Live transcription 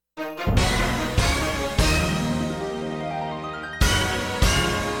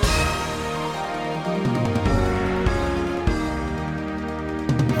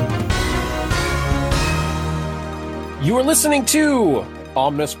You are listening to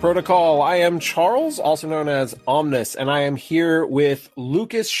Omnis Protocol. I am Charles, also known as Omnis, and I am here with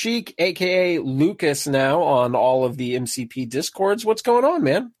Lucas Sheik, aka Lucas now, on all of the MCP Discords. What's going on,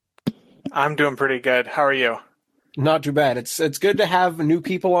 man? I'm doing pretty good. How are you? Not too bad. It's good to have new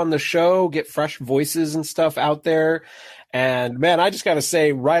people on the show, get fresh voices and stuff out there. And man, I just got to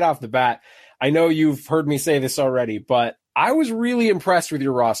say right off the bat, I know you've heard me say this already, but I was really impressed with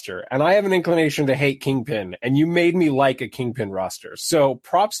your roster, and I have an inclination to hate Kingpin, and you made me like a Kingpin roster. So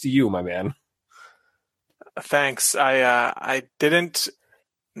props to you, my man. Thanks. I didn't.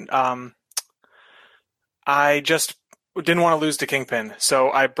 I just didn't want to lose to Kingpin,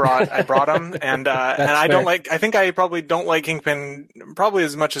 so I brought him, and I don't like. I think I probably don't like Kingpin probably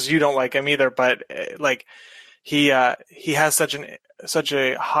as much as you don't like him either. But like he has such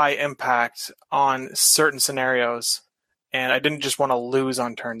a high impact on certain scenarios. And I didn't just want to lose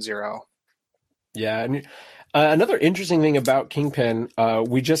on turn 0. Yeah. And another interesting thing about Kingpin,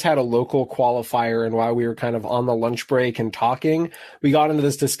 we just had a local qualifier, and while we were kind of on the lunch break and talking, we got into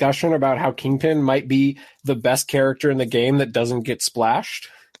this discussion about how Kingpin might be the best character in the game that doesn't get splashed.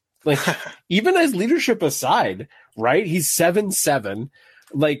 Like, even as leadership aside, right? He's 7/7.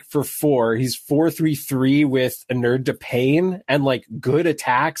 Like for 4, he's 4/3/3 with a nerd to pain and like good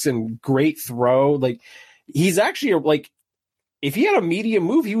attacks and great throw. Like, he's actually like, if he had a medium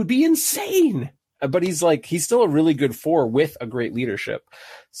move, he would be insane. But he's still a really good 4 with a great leadership.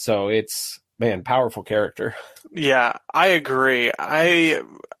 So it's, man, powerful character. Yeah, I agree. I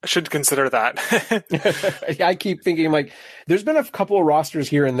should consider that. I keep thinking, like, there's been a couple of rosters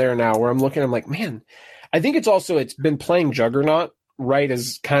here and there now where I'm like, man, I think it's been playing Juggernaut, right,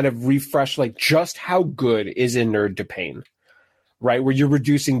 as kind of refresh, like, just how good is in Nerd to Pain. Right, where you're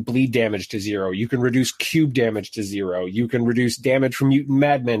reducing bleed damage to 0. You can reduce cube damage to 0. You can reduce damage from mutant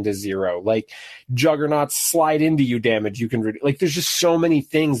madmen to 0. Like, Juggernauts slide into you damage. You can like, there's just so many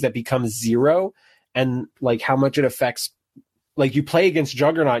things that become 0, and like how much it affects. Like, you play against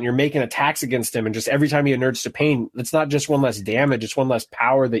Juggernaut and you're making attacks against him, and just every time he nerds to pain, it's not just one less damage; it's one less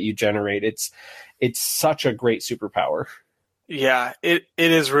power that you generate. It's such a great superpower. Yeah, it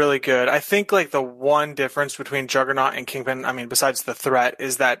is really good. I think like the one difference between Juggernaut and Kingpin, I mean, besides the threat,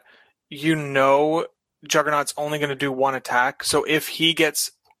 is that Juggernaut's only going to do one attack. So if he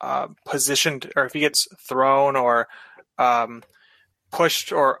gets positioned, or if he gets thrown or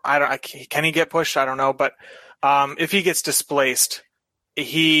pushed, or can he get pushed? I don't know, but if he gets displaced,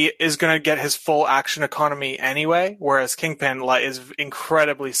 he is going to get his full action economy anyway. Whereas Kingpin is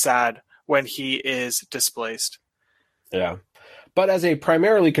incredibly sad when he is displaced. Yeah. But as a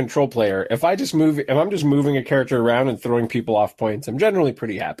primarily control player, if I'm just moving a character around and throwing people off points, I'm generally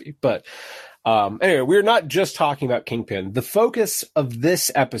pretty happy. But anyway, we're not just talking about Kingpin. The focus of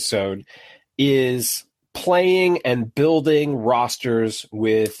this episode is playing and building rosters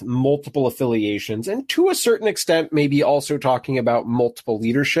with multiple affiliations, and to a certain extent, maybe also talking about multiple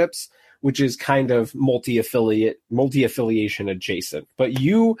leaderships, which is kind of multi-affiliation adjacent. But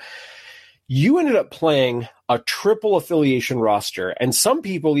you ended up playing a triple affiliation roster, and some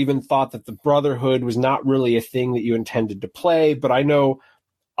people even thought that the Brotherhood was not really a thing that you intended to play, but I know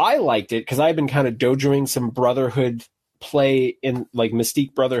I liked it because I've been kind of dojoing some Brotherhood play in, like,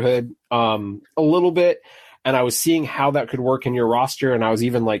 Mystique Brotherhood a little bit, and I was seeing how that could work in your roster, and I was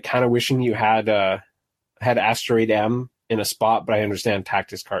even like kind of wishing you had Asteroid M in a spot, but I understand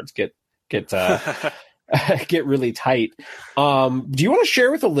Tactics cards get get really tight. Do you want to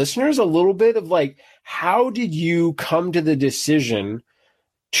share with the listeners a little bit of like, how did you come to the decision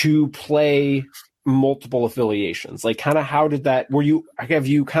to play multiple affiliations? Like, kind of how did that, have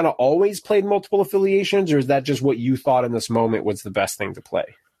you kind of always played multiple affiliations, or is that just what you thought in this moment was the best thing to play?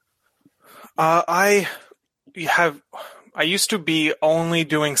 I used to be only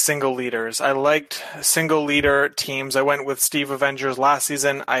doing single leaders. I liked single leader teams. I went with Steve Avengers last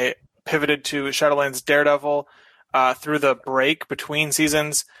season. I pivoted to Shadowlands Daredevil through the break between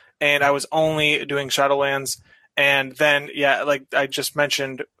seasons, and I was only doing Shadowlands. And then, yeah, like I just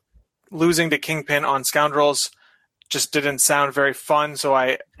mentioned, losing to Kingpin on Scoundrels just didn't sound very fun, so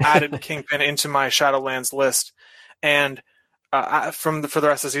I added Kingpin into my Shadowlands list. And for the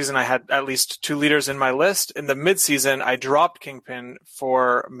rest of the season, I had at least 2 leaders in my list. In the mid-season, I dropped Kingpin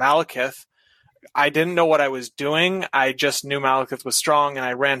for Malekith. I didn't know what I was doing. I just knew Malekith was strong, and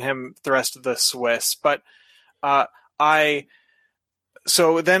I ran him the rest of the Swiss. But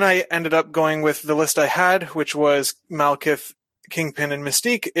so then I ended up going with the list I had, which was Malekith, Kingpin, and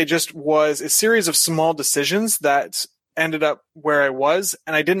Mystique. It just was a series of small decisions that ended up where I was,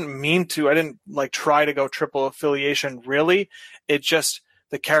 and I didn't mean to. I didn't like try to go triple affiliation, really. It just,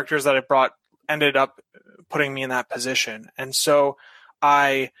 the characters that I brought ended up putting me in that position. And so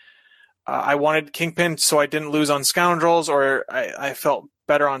I wanted Kingpin so I didn't lose on Scoundrels, or I felt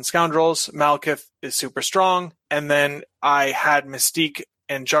better on Scoundrels. Malekith is super strong. And then I had Mystique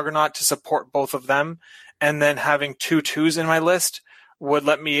and Juggernaut to support both of them. And then having 2/2s in my list would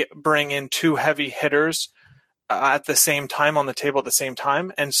let me bring in 2 heavy hitters at the same time on the table at the same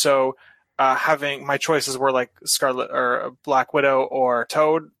time. And so having my choices were like Scarlet or Black Widow or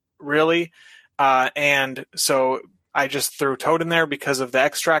Toad, really. And so I just threw Toad in there because of the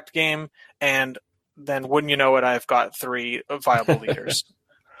extract game. And then wouldn't you know it, I've got 3 viable leaders.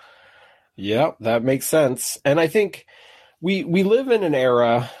 Yeah, that makes sense. And I think we live in an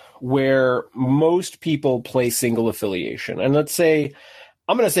era where most people play single affiliation. And let's say,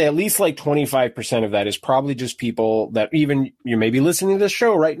 I'm going to say at least like 25% of that is probably just people that even you may be listening to this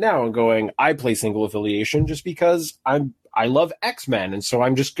show right now and going, I play single affiliation just because I love X-Men. And so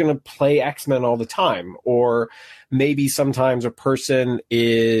I'm just going to play X-Men all the time. Or maybe sometimes a person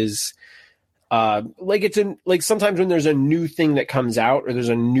is sometimes when there's a new thing that comes out or there's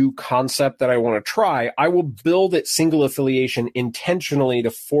a new concept that I want to try, I will build it single affiliation intentionally to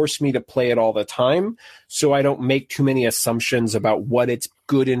force me to play it all the time. So I don't make too many assumptions about what it's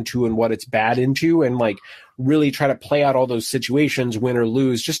good into and what it's bad into, and like really try to play out all those situations, win or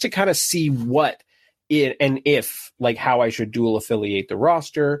lose, just to kind of see what it and if like how I should dual affiliate the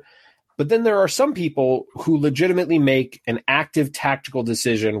roster. But then there are some people who legitimately make an active tactical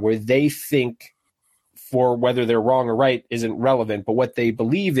decision where they think, for whether they're wrong or right isn't relevant, but what they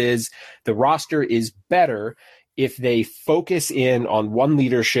believe is the roster is better if they focus in on one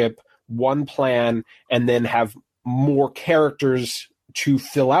leadership, one plan, and then have more characters to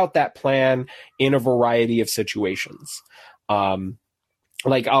fill out that plan in a variety of situations.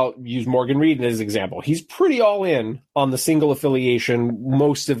 Like I'll use Morgan Reed as an example. He's pretty all in on the single affiliation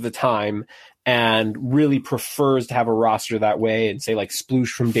most of the time and really prefers to have a roster that way. And say like Sploosh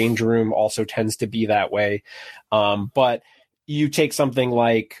from Danger Room also tends to be that way. But you take something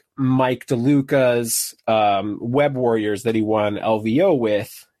like Mike DeLuca's Web Warriors that he won LVO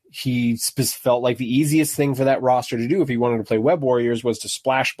with. He felt like the easiest thing for that roster to do if he wanted to play Web Warriors was to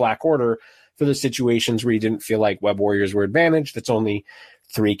splash Black Order for the situations where he didn't feel like Web Warriors were advantaged. It's only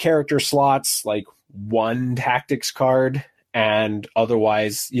 3 character slots, like 1 tactics card, and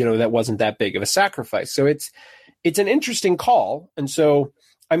otherwise, that wasn't that big of a sacrifice. So it's an interesting call. And so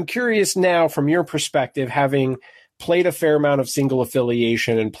I'm curious now from your perspective, having played a fair amount of single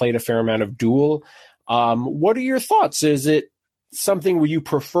affiliation and played a fair amount of dual, what are your thoughts? Is it something where you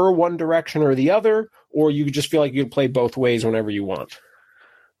prefer one direction or the other, or you just feel like you can play both ways whenever you want?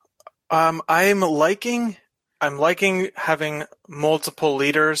 I'm liking having multiple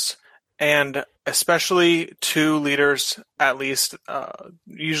leaders, and especially 2 leaders, at least,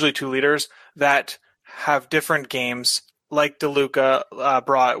 usually 2 leaders that have different games, like DeLuca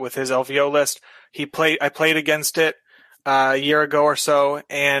brought with his LVO list. I played against it a year ago or so,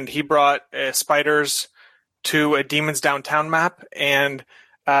 and he brought Spiders to a Demons Downtown map, and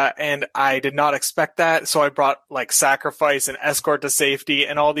I did not expect that, so I brought like Sacrifice and Escort to Safety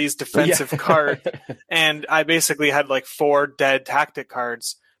and all these defensive cards, and I basically had like 4 dead tactic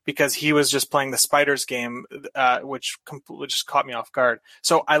cards because he was just playing the Spiders game, which completely just caught me off guard.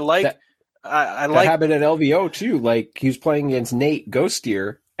 So I like that happened at LVO too. Like he was playing against Nate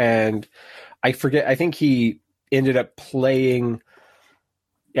Ghostier, and I think he ended up playing.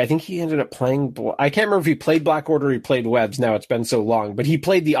 I think he ended up playing. I can't remember if he played Black Order or he played Webs. Now it's been so long, but he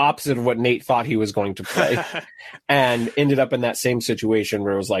played the opposite of what Nate thought he was going to play, and ended up in that same situation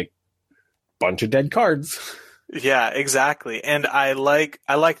where it was like bunch of dead cards. Yeah, exactly. And I like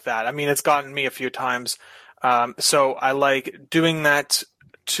that. I mean, it's gotten me a few times. So I like doing that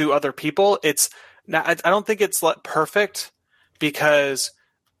to other people. It's now, I don't think it's perfect because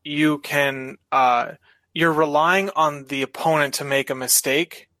you can, you're relying on the opponent to make a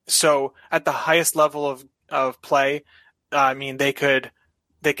mistake. So at the highest level of play, I mean, they could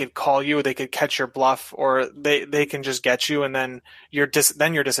call you, they could catch your bluff, or they can just get you, and then you're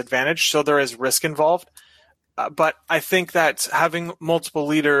disadvantaged. So there is risk involved. But I think that having multiple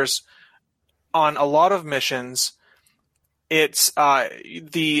leaders on a lot of missions, it's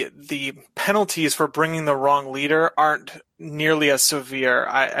the penalties for bringing the wrong leader aren't nearly as severe.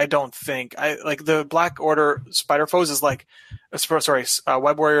 I don't think. I like the Black Order Spider Foes is like,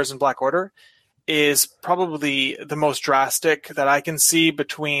 Web Warriors and Black Order is probably the most drastic that I can see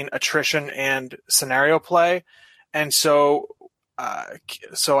between attrition and scenario play, and so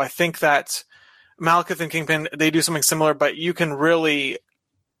I think that Malekith and Kingpin, they do something similar, but you can really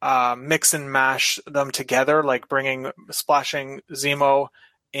mix and mash them together, like splashing Zemo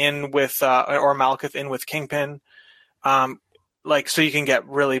in with or Malekith in with Kingpin, so you can get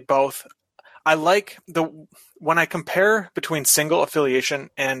really both. I like when I compare between single affiliation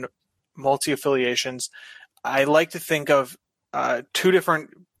and multi affiliations, I like to think of two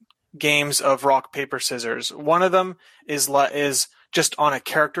different games of rock paper scissors. One of them is just on a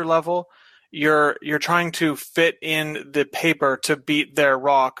character level. You're trying to fit in the paper to beat their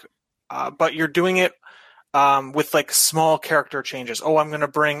rock, but you're doing it with like small character changes. Oh, I'm going to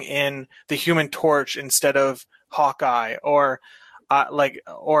bring in the Human Torch instead of Hawkeye, or I'm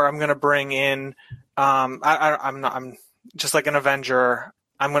going to bring in I'm just like an Avenger.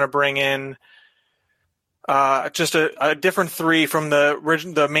 I'm going to bring in just a different 3 from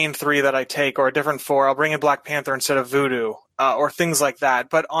the main 3 that I take, or a different 4. I'll bring in Black Panther instead of Voodoo, or things like that.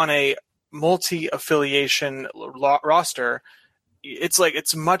 But on a multi-affiliation roster,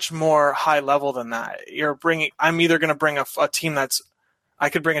 it's much more high level than that. I'm either going to bring a team I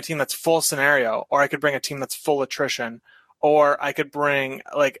could bring a team that's full scenario, or I could bring a team that's full attrition, or I could bring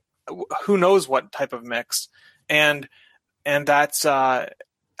who knows what type of mix. And that's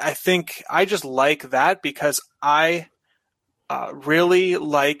I think I just like that because I really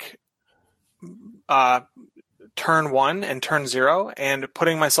like turn 1 and turn 0 and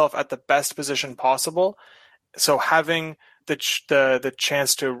putting myself at the best position possible. So having the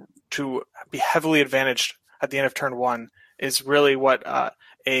chance to be heavily advantaged at the end of turn 1 is really what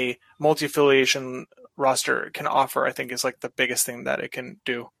a multi-affiliation roster can offer. I think is like the biggest thing that it can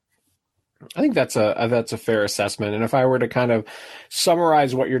do. I think that's a fair assessment. And if I were to kind of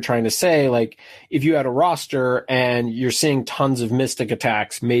summarize what you're trying to say, like if you had a roster and you're seeing tons of Mystic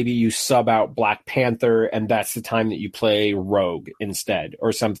attacks, maybe you sub out Black Panther and that's the time that you play Rogue instead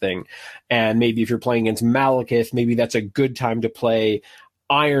or something. And maybe if you're playing against Malekith, maybe that's a good time to play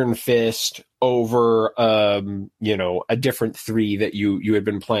Iron Fist over a different 3 that you had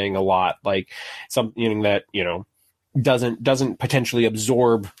been playing a lot, like something that, doesn't potentially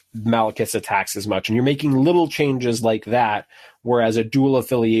absorb Malekith's attacks as much. And you're making little changes like that, whereas a dual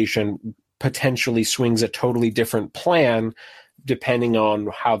affiliation potentially swings a totally different plan depending on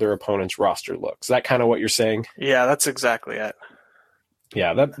how their opponent's roster looks. Is that kind of what you're saying? Yeah, that's exactly it.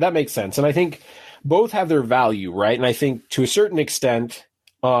 Yeah, that makes sense. And I think both have their value, right? And I think to a certain extent,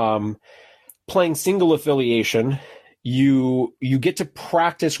 playing single affiliation, you get to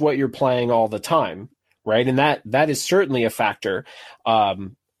practice what you're playing all the time. Right. And that is certainly a factor.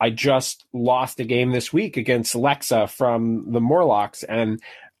 I just lost a game this week against Lexa from the Morlocks. And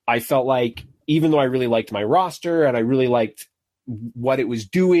I felt like even though I really liked my roster and I really liked what it was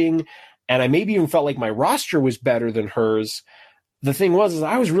doing, and I maybe even felt like my roster was better than hers, the thing was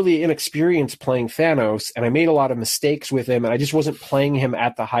I was really inexperienced playing Thanos and I made a lot of mistakes with him and I just wasn't playing him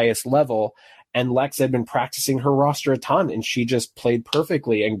at the highest level. And Lex had been practicing her roster a ton and she just played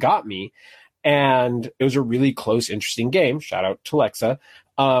perfectly and got me. And it was a really close, interesting game. Shout out to Lexa.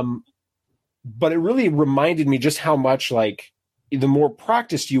 But it really reminded me just how much, like, the more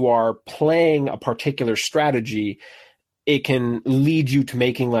practiced you are playing a particular strategy, it can lead you to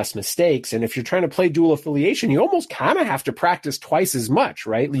making less mistakes. And if you're trying to play dual affiliation, you almost kind of have to practice twice as much,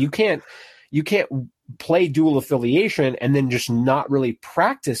 right? You can't play dual affiliation and then just not really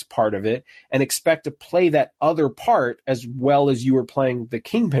practice part of it and expect to play that other part as well as you were playing the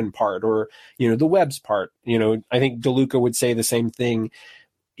Kingpin part or, the Webs part. I think DeLuca would say the same thing.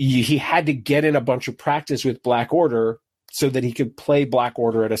 He had to get in a bunch of practice with Black Order so that he could play Black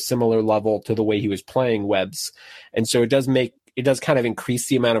Order at a similar level to the way he was playing Webs. And so it does kind of increase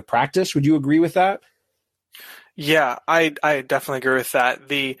the amount of practice. Would you agree with that? Yeah, I definitely agree with that.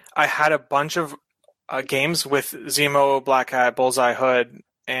 I had a bunch of games with Zemo, Black Hat, Bullseye, Hood,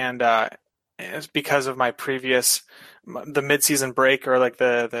 and it's because of my the mid-season break or like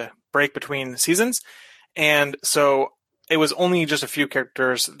the break between seasons. And so it was only just a few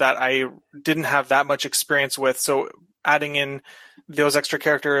characters that I didn't have that much experience with. So adding in those extra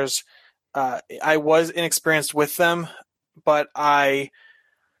characters, I was inexperienced with them, but I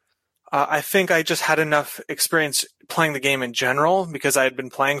think I just had enough experience playing the game in general because I had been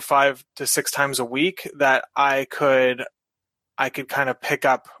playing 5 to 6 times a week that I could kind of pick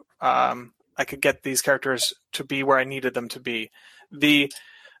up. I could get these characters to be where I needed them to be. The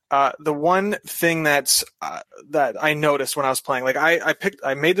one thing that I noticed when I was playing, like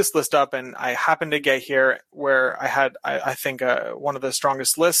I made this list up and I happened to get here where I had I think one of the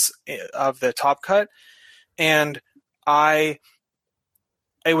strongest lists of the top cut, and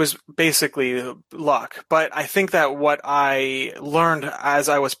it was basically luck. But I think that what I learned as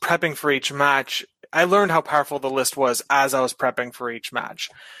I was prepping for each match I learned how powerful the list was as I was prepping for each match.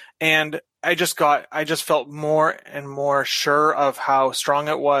 And I just felt more and more sure of how strong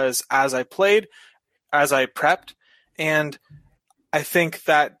it was as I played, as I prepped. And I think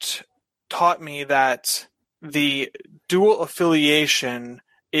that taught me that the dual affiliation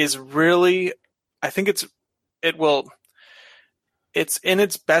is really, I think it's in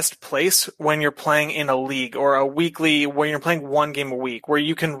its best place when you're playing in a league or a weekly, when you're playing one game a week, where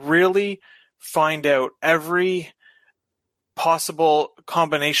you can really find out every possible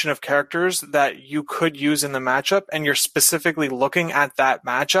combination of characters that you could use in the matchup, and you're specifically looking at that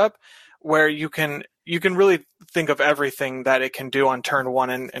matchup where you can really think of everything that it can do on turn 1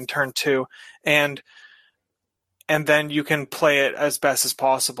 and turn 2, and then you can play it as best as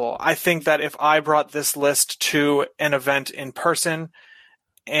possible. I think that if I brought this list to an event in person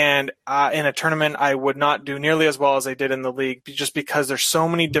and in a tournament, I would not do nearly as well as I did in the league, just because there's so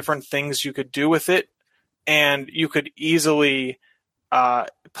many different things you could do with it, and you could easily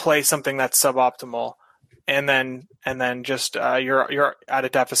play something that's suboptimal, and then just you're at a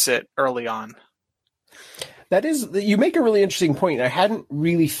deficit early on. That is, you make a really interesting point. I hadn't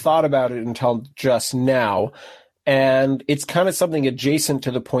really thought about it until just now. And it's kind of something adjacent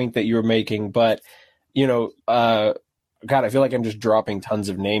to the point that you were making, but, God, I feel like I'm just dropping tons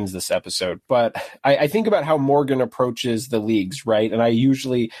of names this episode. But I think about how Morgan approaches the leagues, right? And I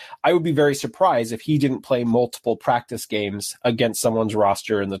would be very surprised if he didn't play multiple practice games against someone's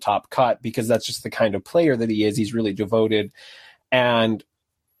roster in the top cut, because that's just the kind of player that he is. He's really devoted. And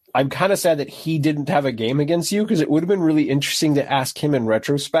I'm kind of sad that he didn't have a game against you, because it would have been really interesting to ask him in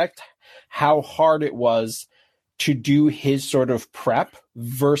retrospect how hard it was to do his sort of prep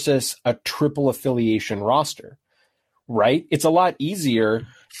versus a triple affiliation roster, right? It's a lot easier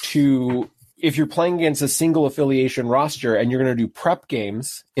if you're playing against a single affiliation roster and you're going to do prep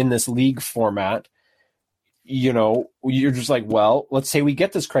games in this league format, you're just like, well, let's say we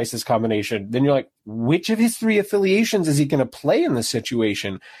get this crisis combination. Then you're like, which of his 3 affiliations is he going to play in this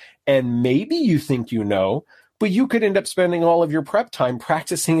situation? And maybe you think but you could end up spending all of your prep time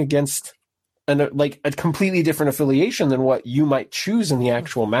practicing against a completely different affiliation than what you might choose in the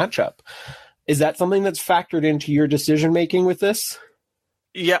actual matchup. Is that something that's factored into your decision making with this?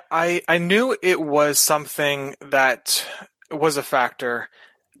 Yeah, I knew it was something that was a factor.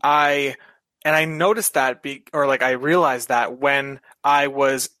 I noticed that, I realized that when I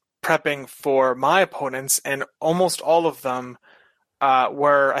was prepping for my opponents, and almost all of them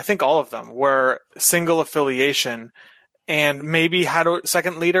were single affiliation and maybe had a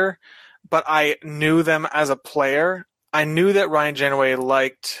second leader, but I knew them as a player. I knew that Ryan Janaway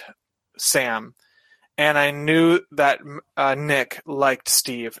liked Sam, and I knew that Nick liked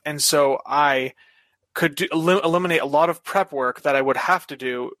Steve, and so I could eliminate a lot of prep work that I would have to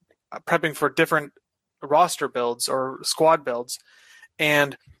do prepping for different roster builds or squad builds,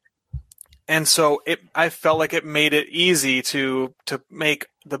 and so I felt like it made it easy to make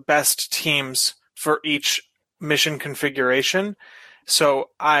the best teams for each mission configuration.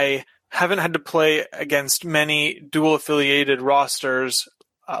 So I haven't had to play against many dual affiliated rosters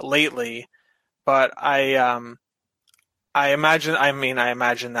lately, but I imagine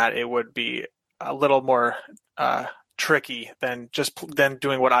that it would be a little more tricky than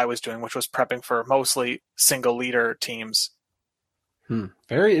doing what I was doing, which was prepping for mostly single leader teams.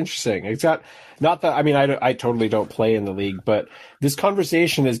 Very interesting. It's not that, I totally don't play in the league, but this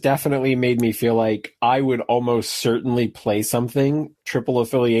conversation has definitely made me feel like I would almost certainly play something triple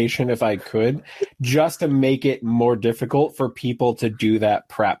affiliation if I could, just to make it more difficult for people to do that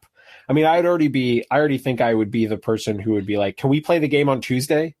prep. I already think I would be the person who would be like, can we play the game on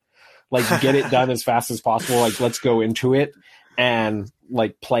Tuesday? Like, get it done as fast as possible. Like, let's go into it and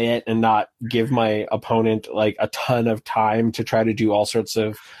play it and not give my opponent a ton of time to try to do all sorts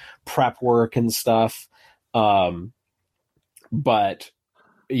of prep work and stuff. But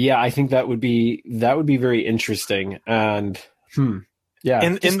yeah, I think that would be very interesting. And yeah,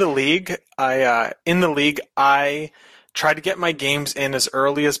 in the league, I try to get my games in as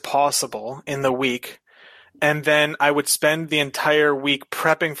early as possible in the week, and then I would spend the entire week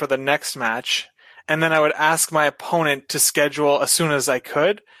prepping for the next match. And then I would ask my opponent to schedule as soon as I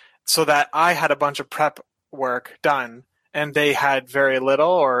could, so that I had a bunch of prep work done and they had very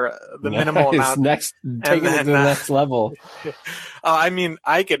little or the minimal amount. Taking it to the next level. I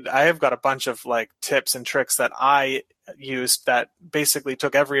have got a bunch of tips and tricks that I used that basically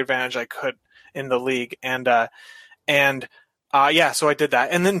took every advantage I could in the league. So I did that.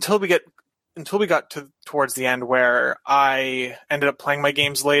 And then until we got towards the end, where I ended up playing my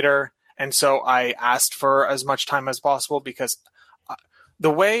games later. And so I asked for as much time as possible, because the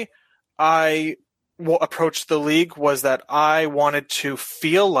way I approached the league was that I wanted to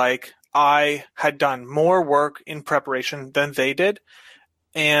feel like I had done more work in preparation than they did.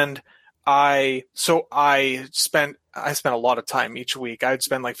 And I spent a lot of time each week. I'd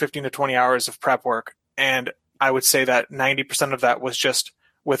spend like 15 to 20 hours of prep work. And I would say that 90% of that was just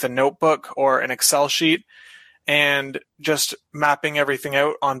with a notebook or an Excel sheet and just mapping everything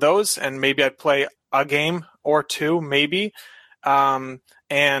out on those. And maybe I'd play a game or two, maybe.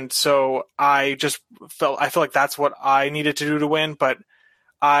 And so I felt like that's what I needed to do to win. But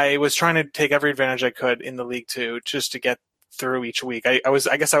I was trying to take every advantage I could in the league too, just to get through each week. I was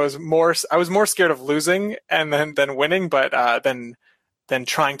more scared of losing and than winning, but than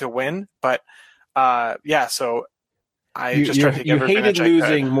trying to win. But so I tried to take every advantage I could. You hated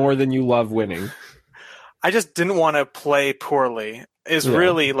losing more than you love winning. I just didn't want to play poorly.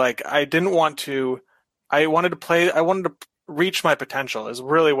 Really like I wanted to reach my potential is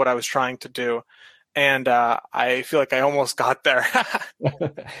really what I was trying to do. And I feel like I almost got there.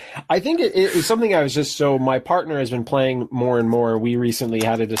 I think it's something my partner has been playing more and more. We recently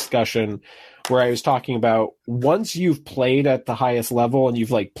had a discussion where I was talking about once you've played at the highest level and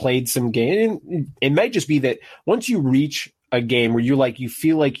you've like played some game, it might just be that once you reach a game where you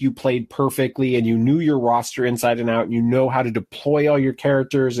feel like you played perfectly and you knew your roster inside and out and you know how to deploy all your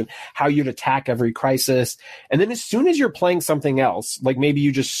characters and how you'd attack every crisis. And then as soon as you're playing something else, like maybe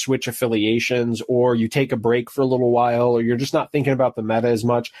you just switch affiliations or you take a break for a little while or you're just not thinking about the meta as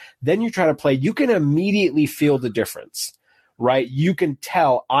much, then you try to play, you can immediately feel the difference, right? You can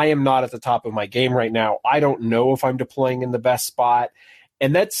tell I am not at the top of my game right now. I don't know if I'm deploying in the best spot.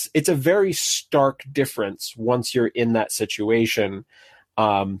 And it's a very stark difference once you're in that situation.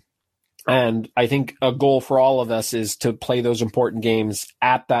 And I think a goal for all of us is to play those important games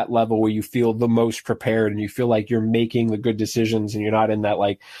at that level where you feel the most prepared and you feel like you're making the good decisions and you're not in that,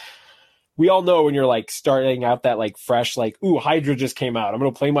 like, we all know when you're like starting out that like fresh, like, ooh, Hydra just came out. I'm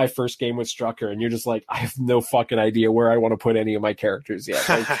going to play my first game with Strucker. And you're just like, I have no fucking idea where I want to put any of my characters yet.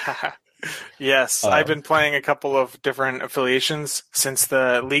 Like, yes, I've been playing a couple of different affiliations since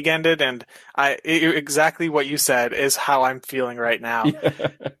the league ended, and exactly what you said is how I'm feeling right now.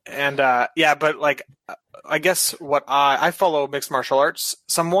 And but like, I guess what I follow mixed martial arts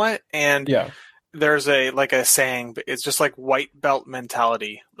somewhat, and there's a saying, it's just like white belt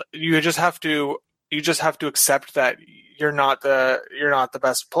mentality. You just have to accept that you're not the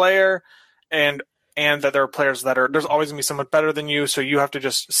best player, and that there are players there's always going to be someone better than you, so you have to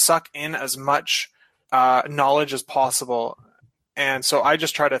just suck in as much knowledge as possible. And so I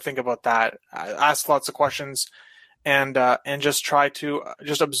just try to think about that. I ask lots of questions and just try to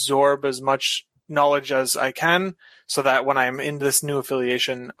just absorb as much knowledge as I can so that when I'm in this new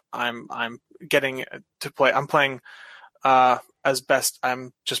affiliation, I'm getting to play. I'm playing I'm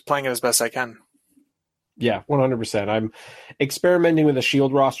just playing it as best I can. Yeah, 100%. I'm experimenting with a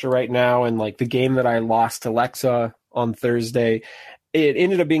shield roster right now, and like the game that I lost to Lexa on Thursday, it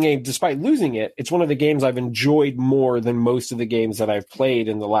ended up being despite losing it, it's one of the games I've enjoyed more than most of the games that I've played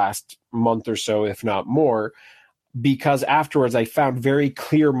in the last month or so, if not more, because afterwards I found very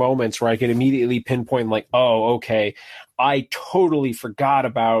clear moments where I could immediately pinpoint like, oh, okay, I totally forgot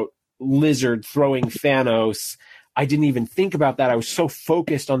about Lizard throwing Thanos. I didn't even think about that. I was so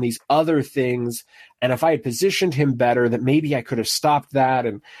focused on these other things. And if I had positioned him better, that maybe I could have stopped that.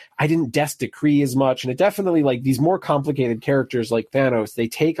 And I didn't Death Decree as much. And it definitely, like, these more complicated characters like Thanos, they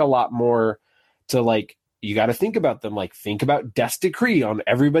take a lot more to, like, you got to think about them. Like, think about Death Decree on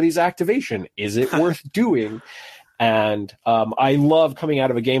everybody's activation. Is it worth doing? And I love coming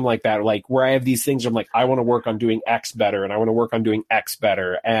out of a game like that, like where I have these things where I'm like, I want to work on doing X better, and I want to work on doing X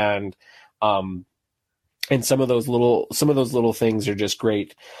better. And some of those little things are just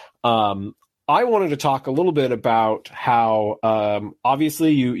great. I wanted to talk a little bit about how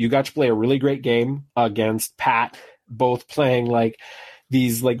obviously you got to play a really great game against Pat, both playing like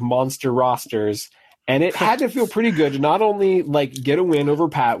these like monster rosters. And it had to feel pretty good to not only like get a win over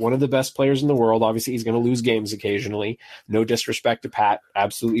Pat, one of the best players in the world. Obviously, he's going to lose games occasionally. No disrespect to Pat,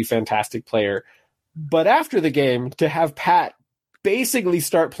 absolutely fantastic player. But after the game, to have Pat basically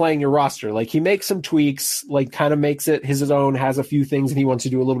start playing your roster, like he makes some tweaks, like kind of makes it his own, has a few things that he wants to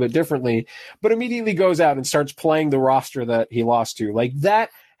do a little bit differently, but immediately goes out and starts playing the roster that he lost to. Like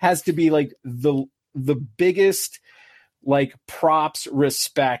that has to be like the biggest like props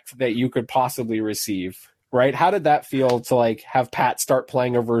respect that you could possibly receive, right? How did that feel to like have Pat start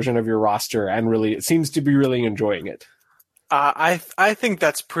playing a version of your roster and really, it seems to be really enjoying it? I think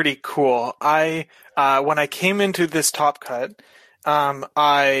that's pretty cool. When I came into this Top Cut,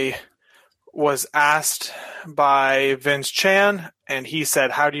 I was asked by Vince Chan, and he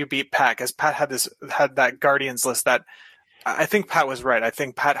said, "How do you beat Pat?" Because Pat had that Guardians list that I think Pat was right. I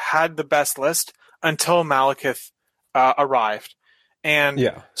think Pat had the best list until Malekith arrived,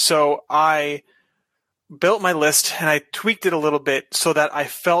 and so I built my list and I tweaked it a little bit so that I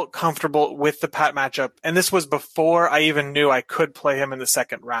felt comfortable with the Pat matchup. And this was before I even knew I could play him in the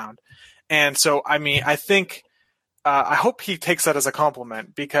second round. And so, I mean, I think, I hope he takes that as a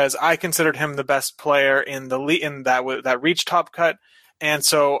compliment because I considered him the best player in that Reach top cut. And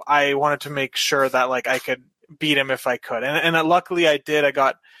so I wanted to make sure that like I could beat him if I could. And luckily I did. I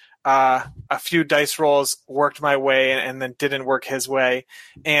got a few dice rolls, worked my way and then didn't work his way.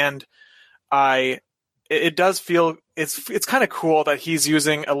 And it does feel it's kind of cool that he's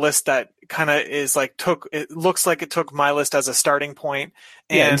using a list that kind of is like it looks like it took my list as a starting point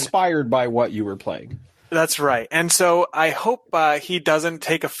and inspired by what you were playing. That's right. And so I hope he doesn't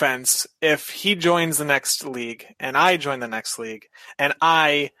take offense if he joins the next league and I join the next league and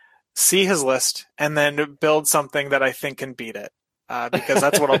I see his list and then build something that I think can beat it. Because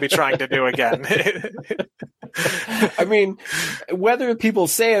that's what I'll be trying to do again. I mean, whether people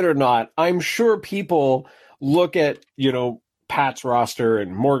say it or not, I'm sure people look at, Pat's roster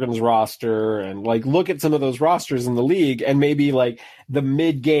and Morgan's roster and like look at some of those rosters in the league and maybe like the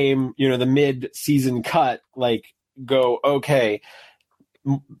mid game, the mid season cut, like go, okay,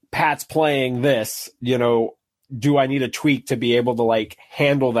 Pat's playing this, do I need a tweak to be able to like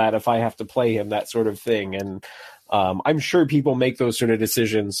handle that if I have to play him, that sort of thing. And I'm sure people make those sort of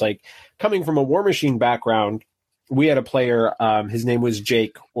decisions. Like coming from a War Machine background, we had a player, his name was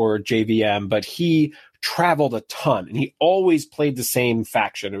Jake or JVM, but he traveled a ton and he always played the same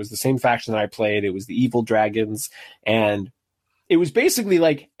faction. It was the same faction that I played. It was the Evil Dragons. And it was basically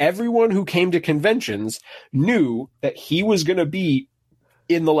like everyone who came to conventions knew that he was going to be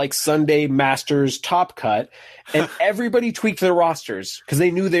in the like Sunday Masters top cut, and everybody tweaked their rosters because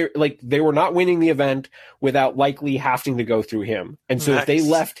they knew they were not winning the event without likely having to go through him. And so if they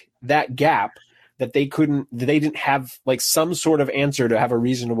left that gap that they didn't have like some sort of answer to have a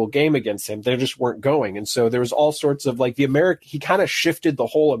reasonable game against him, they just weren't going. And so there was all sorts of like he kind of shifted the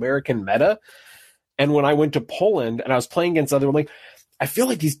whole American meta. And when I went to Poland and I was playing against I'm like, I feel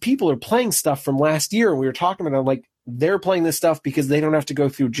like these people are playing stuff from last year. And we were talking about it, I'm like, they're playing this stuff because they don't have to go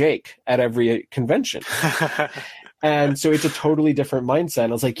through Jake at every convention. And so it's a totally different mindset. I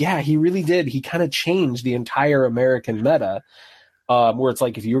was like, yeah, he really did. He kind of changed the entire American meta, where it's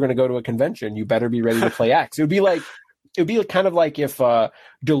like, if you're going to go to a convention, you better be ready to play X. It would be kind of like if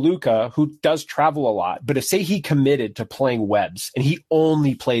DeLuca, who does travel a lot, but if say he committed to playing webs and he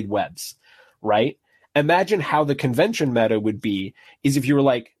only played webs, right? Imagine how the convention meta would be is if you were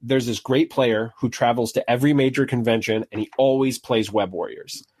like, there's this great player who travels to every major convention and he always plays Web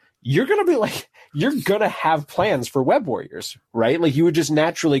Warriors. You're going to be like, you're going to have plans for Web Warriors, right? Like you would just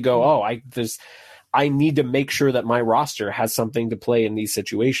naturally go, I need to make sure that my roster has something to play in these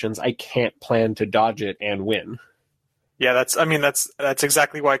situations. I can't plan to dodge it and win. Yeah, that's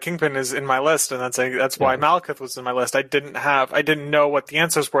exactly why Kingpin is in my list. And that's why Malekith was in my list. I didn't know what the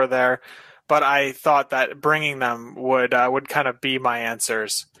answers were there. But I thought that bringing them would kind of be my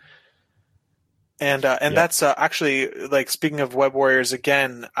answers, and that's actually like speaking of Web Warriors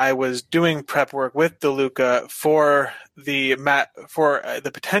again. I was doing prep work with DeLuca for the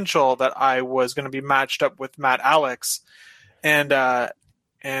potential that I was going to be matched up with Matt Alex,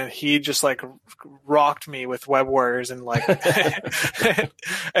 and he just like rocked me with Web Warriors and like,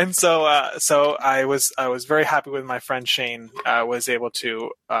 and so I was very happy with my friend Shane. Was able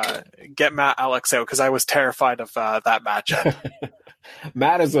to get Matt Alex out because I was terrified of that matchup.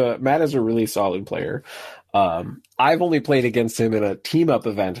 Matt is a really solid player. I've only played against him in a team up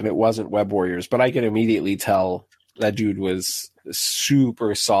event and it wasn't Web Warriors, but I can immediately tell that dude was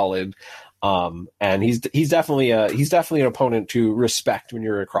super solid. And he's definitely an opponent to respect when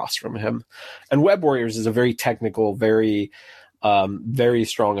you're across from him. And Web Warriors is a very technical, very, very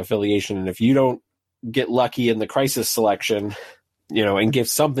strong affiliation. And if you don't get lucky in the crisis selection, and give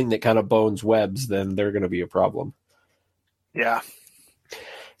something that kind of bones webs, then they're going to be a problem. Yeah.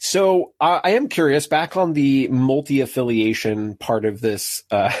 So I am curious, back on the multi-affiliation part of this,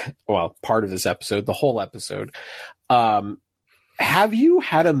 part of this episode, the whole episode, have you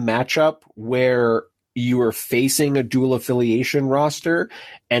had a matchup where you were facing a dual affiliation roster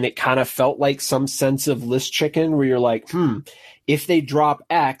and it kind of felt like some sense of list chicken where you're like, if they drop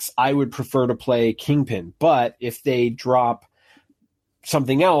X, I would prefer to play Kingpin. But if they drop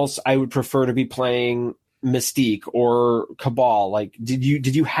something else, I would prefer to be playing Mystique or Cabal. Like, did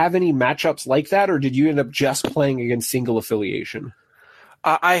you have any matchups like that, or did you end up just playing against single affiliation?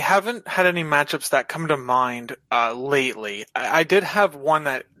 I haven't had any matchups that come to mind lately. I did have one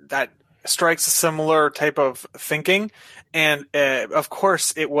that strikes a similar type of thinking, and of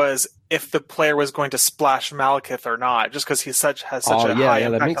course it was if the player was going to splash Malekith or not, just because has such Oh a yeah, high yeah,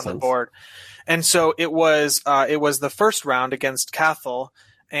 that impact makes on the sense. board. And so it was the first round against Cathal,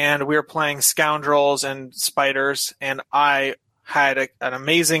 and we were playing Scoundrels and Spiders, and I had an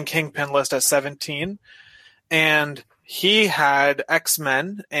amazing Kingpin list at 17, and he had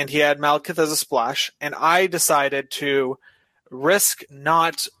X-Men, and he had Malekith as a splash, and I decided to risk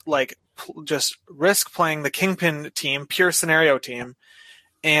not just risk playing the Kingpin team, pure scenario team,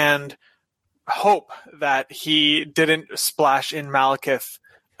 and hope that he didn't splash in Malekith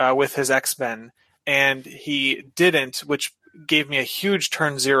with his X-Men, and he didn't, which gave me a huge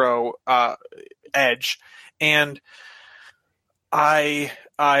turn zero edge, and I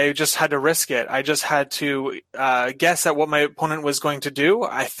just had to risk it. I just had to guess at what my opponent was going to do.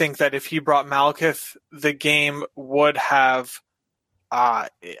 I think that if he brought Malekith, the game would have. I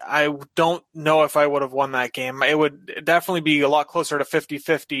don't know if I would have won that game. It would definitely be a lot closer to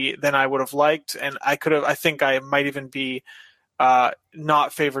 50-50 than I would have liked, and I could have. I think I might even be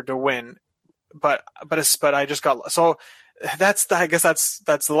not favored to win. But I just got so. I guess that's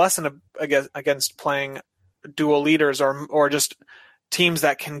the lesson against playing dual leaders or just teams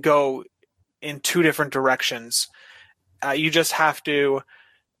that can go in two different directions. You just have to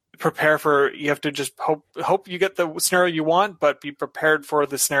you have to just hope you get the scenario you want, but be prepared for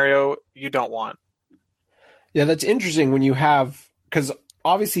the scenario you don't want. Yeah, that's interesting when you have, because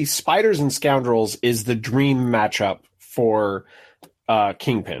obviously Spiders and Scoundrels is the dream matchup for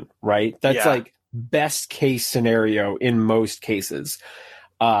Kingpin, right? That's like best case scenario in most cases.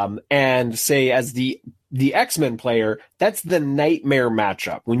 And say as the X-Men player, that's the nightmare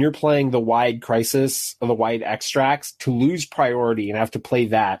matchup. When you're playing the wide crisis or the wide extracts, to lose priority and have to play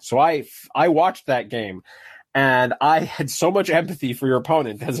that. So I watched that game and I had so much empathy for your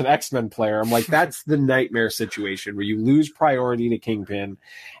opponent as an X-Men player. I'm like, that's the nightmare situation where you lose priority to Kingpin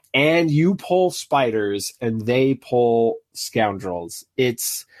and you pull Spiders and they pull Scoundrels.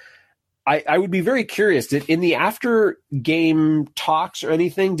 I would be very curious. In the after game talks or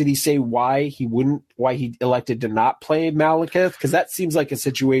anything, did he say why he elected to not play Malekith? Because that seems like a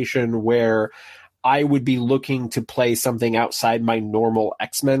situation where I would be looking to play something outside my normal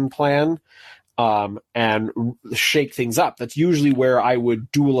X-Men plan and shake things up. That's usually where I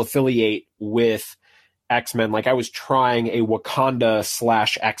would dual affiliate with X-Men. Like I was trying a Wakanda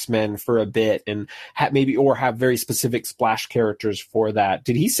 / X-Men for a bit and have very specific splash characters for that.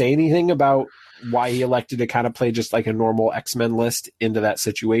 Did he say anything about why he elected to kind of play just like a normal X-Men list into that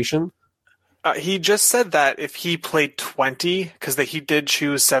situation? He just said that if he played 20, because he did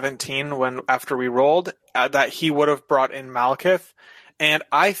choose 17 after we rolled, that he would have brought in Malekith. And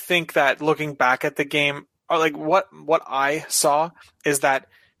I think that looking back at the game, or like what I saw is that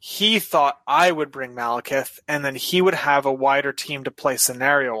he thought I would bring Malekith, and then he would have a wider team to play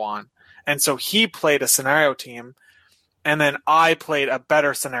scenario on. And so he played a scenario team, and then I played a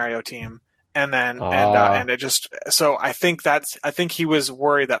better scenario team. And then and it just so I think he was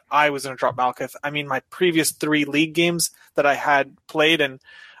worried that I was going to drop Malekith. I mean, my previous 3 league games that I had played, and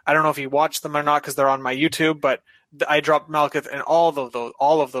I don't know if he watched them or not because they're on my YouTube, but I dropped Malekith in all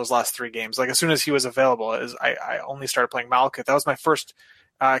of those last 3 games. Like as soon as he was available, I only started playing Malekith. That was my first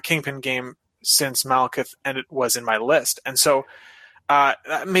Kingpin game since Malekith, and it was in my list. And so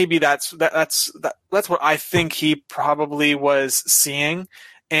maybe that's what I think he probably was seeing,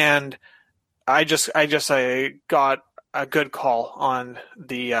 and I got a good call on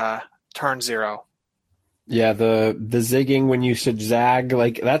the turn 0. Yeah, the zigging when you should zag,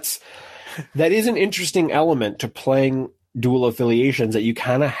 like that is an interesting element to playing dual affiliations that you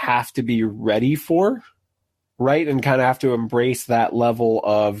kind of have to be ready for. Right, and kind of have to embrace that level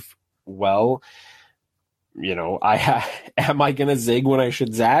of, well, am I going to zig when I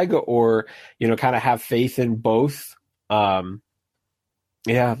should zag, or kind of have faith in both.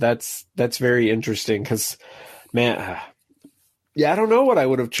 Yeah, that's very interesting because, man, I don't know what I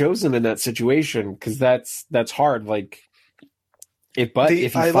would have chosen in that situation because that's hard. Like, if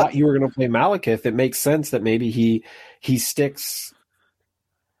you thought you were going to play Malekith, it makes sense that maybe he sticks.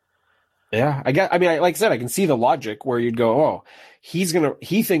 Yeah, like I said, I can see the logic where you'd go, oh, he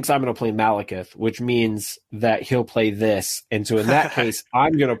thinks I'm going to play Malekith, which means that he'll play this. And so in that case,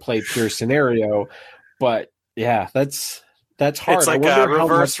 I'm going to play pure scenario. But yeah, that's hard. It's like a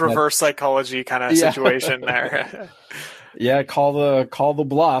reverse psychology kind of situation there. Yeah. Call the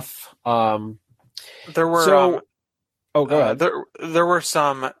bluff. There were, go ahead. There were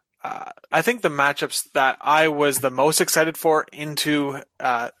some I think the matchups that I was the most excited for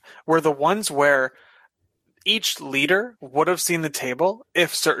were the ones where each leader would have seen the table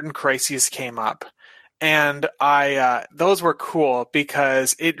if certain crises came up. And those were cool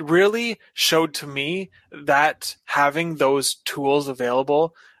because it really showed to me that having those tools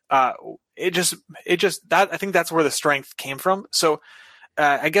available, I think that's where the strength came from. So,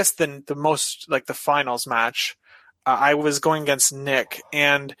 I guess the most, like, the finals match, I was going against Nick,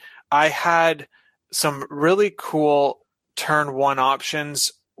 and I had some really cool turn one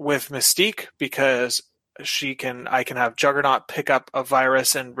options with Mystique because I can have Juggernaut pick up a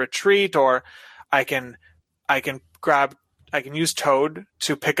virus and retreat, or I can use Toad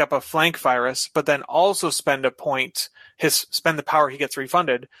to pick up a flank virus, but then also spend the power he gets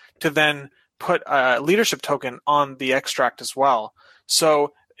refunded to then put a leadership token on the extract as well.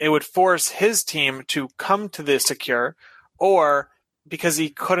 So it would force his team to come to the secure, or because he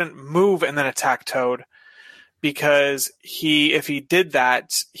couldn't move and then attack Toad, because if he did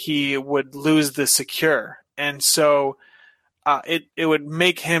that, he would lose the secure. And so it would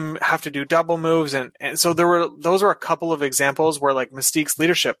make him have to do double moves. And so those were a couple of examples where, like, Mystique's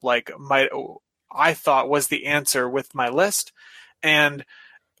leadership, I thought was the answer with my list.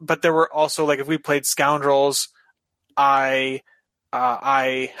 But there were also, like, if we played Scoundrels, I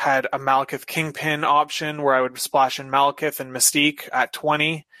had a Malekith Kingpin option where I would splash in Malekith and Mystique at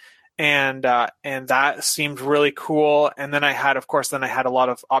 20. And that seemed really cool. And then I had a lot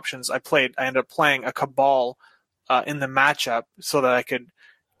of options. I ended up playing a Cabal in the matchup so that I could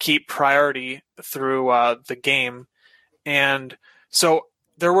keep priority through the game. And so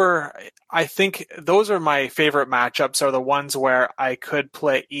I think those are my favorite matchups, are the ones where I could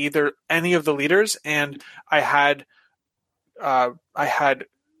play either any of the leaders, and I had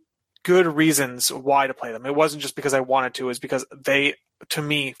good reasons why to play them. It wasn't just because I wanted to, it was because they, to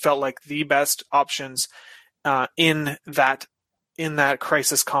me, felt like the best options in that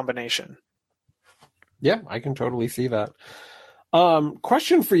crisis combination. Yeah, I can totally see that.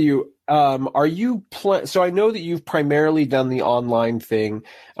 Question for you. Are you so I know that you've primarily done the online thing,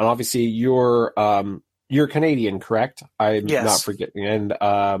 and obviously you're Canadian, correct? I'm Yes. not forgetting.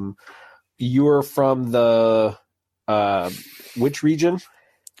 And you're from the which region?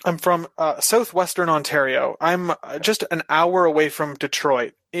 I'm from southwestern Ontario. I'm just an hour away from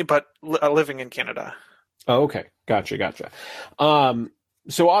Detroit, but living in Canada. Oh, okay. Gotcha.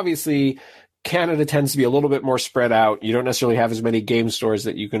 So obviously Canada tends to be a little bit more spread out. You don't necessarily have as many game stores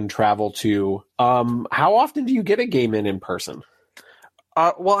that you can travel to. How often do you get a game in person?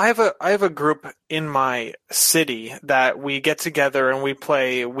 Well, I have a group in my city that we get together and we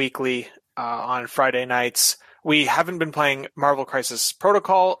play weekly on Friday nights. We haven't been playing Marvel Crisis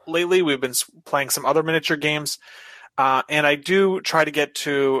Protocol lately. We've been playing some other miniature games. And I do try to get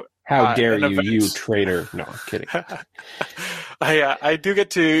to... How dare you traitor. No, I'm kidding. I do get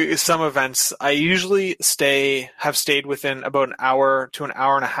to some events. I usually have stayed within about an hour to an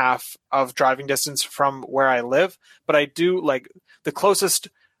hour and a half of driving distance from where I live. But I do, like, the closest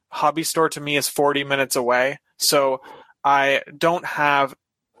hobby store to me is 40 minutes away. So I don't have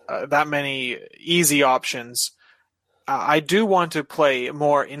that many easy options. I do want to play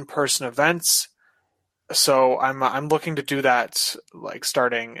more in-person events, so I'm looking to do that, like,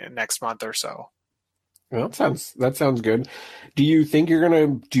 starting next month or so. Well, that sounds good. Do you think you're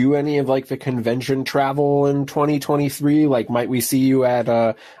gonna do any of, like, the convention travel in 2023? Like, might we see you at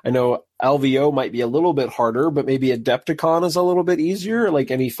I know LVO might be a little bit harder, but maybe Adepticon is a little bit easier.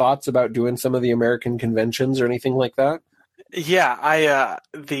 Like, any thoughts about doing some of the American conventions or anything like that? Yeah,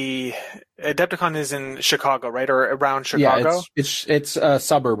 the Adepticon is in Chicago, right, or around Chicago? Yeah, it's a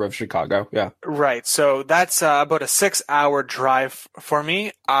suburb of Chicago. Yeah, right. So that's about a 6-hour drive for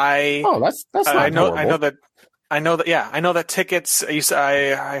me. That's not horrible. I know that tickets.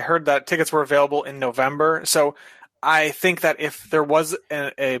 I heard that tickets were available in November. So I think that if there was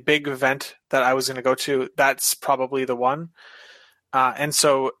a big event that I was going to go to, that's probably the one. And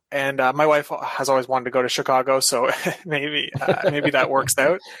my wife has always wanted to go to Chicago, so maybe that works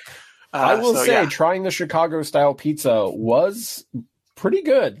out. I will say, trying the Chicago style pizza was pretty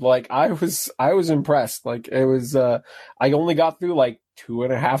good. Like, I was impressed. Like, it was, I only got through like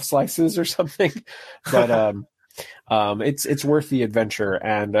 2.5 slices or something, but, it's worth the adventure.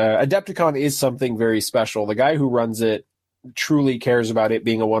 And, Adepticon is something very special. The guy who runs it truly cares about it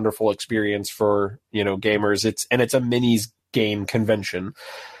being a wonderful experience for, gamers. It's a minis game convention,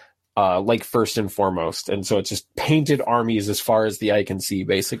 like, first and foremost. And so it's just painted armies as far as the eye can see,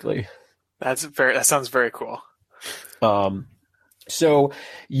 basically. That sounds very cool. So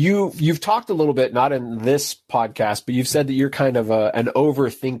you've talked a little bit, not in this podcast, but you've said that you're kind of an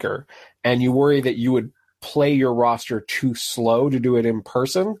overthinker, and you worry that you would play your roster too slow to do it in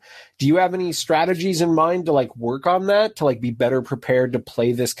person. Do you have any strategies in mind to like work on that, to like be better prepared to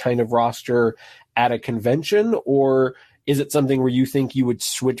play this kind of roster at a convention? Or is it something where you think you would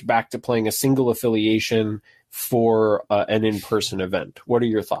switch back to playing a single affiliation for an in-person event? What are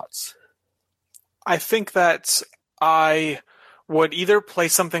your thoughts? I think that I would either play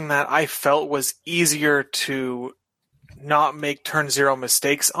something that I felt was easier to not make turn zero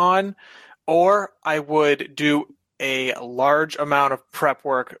mistakes on, or I would do a large amount of prep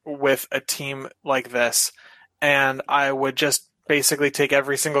work with a team like this, and I would just basically take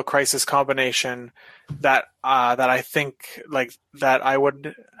every single crisis combination that I think like that I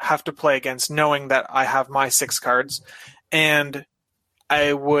would have to play against, knowing that I have my 6 cards, and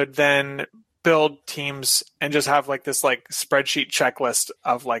I would then build teams and just have like this like spreadsheet checklist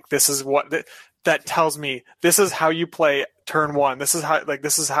of like, this is what that tells me this is how you play turn 1. This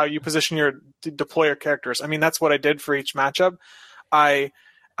is how you position your deploy your characters. I mean, that's what I did for each matchup. I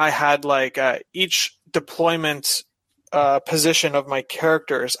had like each deployment position of my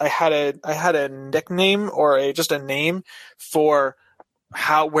characters. I had a nickname or just a name for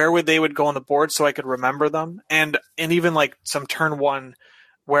where they would go on the board so I could remember them, and even like some turn 1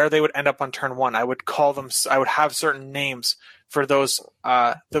 where they would end up on turn 1. I would call them. I would have certain names for those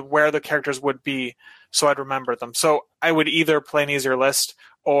where the characters would be, so I'd remember them. So I would either play an easier list,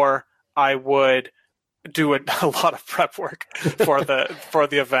 or I would do a lot of prep work for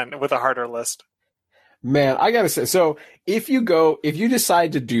the event with a harder list. Man, I gotta say, so if you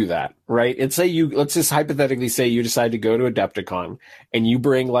decide to do that, right? Let's just hypothetically say you decide to go to Adepticon and you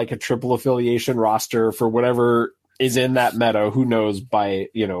bring like a triple affiliation roster for whatever is in that meta, who knows by,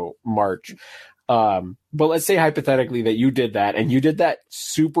 March. But let's say hypothetically that you did that and you did that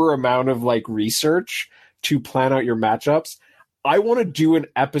super amount of like research to plan out your matchups. I want to do an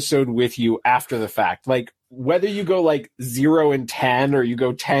episode with you after the fact. Like, whether you go like 0-10 or you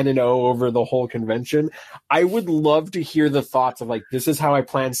go 10-0 over the whole convention, I would love to hear the thoughts of like, this is how I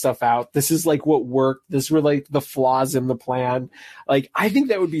plan stuff out. This is like what worked. This were like the flaws in the plan. Like, I think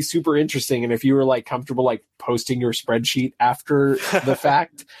that would be super interesting. And if you were like comfortable, like posting your spreadsheet after the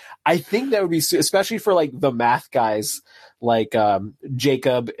fact, I think that would be, especially for like the math guys, like,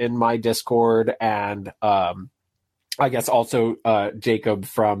 Jacob in my Discord, and, I guess also Jacob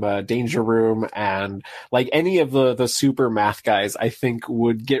from Danger Room, and like any of the super math guys, I think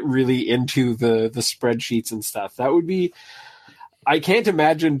would get really into the spreadsheets and stuff. That would be, I can't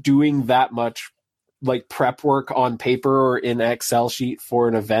imagine doing that much like prep work on paper or in Excel sheet for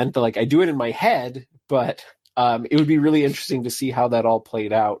an event. Like, I do it in my head, but it would be really interesting to see how that all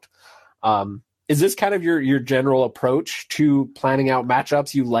played out. Is this kind of your general approach to planning out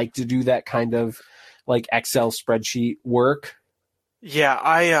matchups? You like to do that kind of like Excel spreadsheet work? Yeah,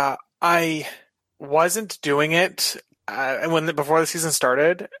 I wasn't doing it before the season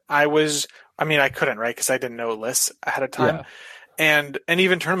started. I couldn't, right? Because I didn't know lists ahead of time. Yeah. And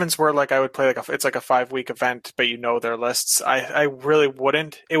even tournaments where like I would play it's like a 5-week event, but their lists. I really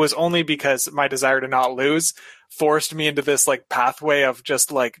wouldn't. It was only because my desire to not lose forced me into this like pathway of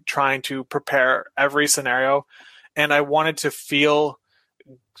just like trying to prepare every scenario, and I wanted to feel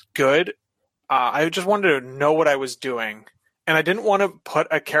good. I just wanted to know what I was doing, and I didn't want to put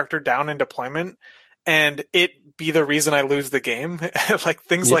a character down in deployment and it be the reason I lose the game, like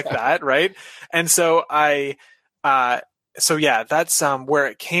things like that, right? And so that's where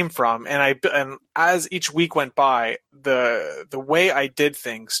it came from. And as each week went by, the way I did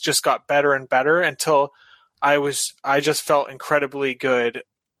things just got better and better until I just felt incredibly good.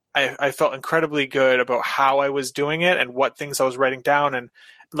 I felt incredibly good about how I was doing it and what things I was writing down, and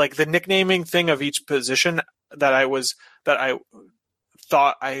like the nicknaming thing of each position that I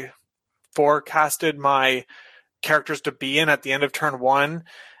thought I forecasted my characters to be in at the end of turn 1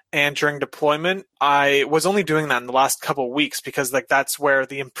 and during deployment. I was only doing that in the last couple of weeks because like that's where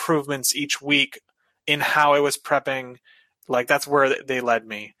the improvements each week in how I was prepping, like that's where they led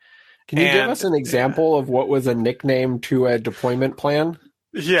me. Can you give us an example of what was a nickname to a deployment plan?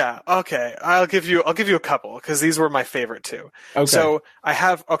 Yeah. Okay. I'll give you a couple because these were my favorite too. Okay. So I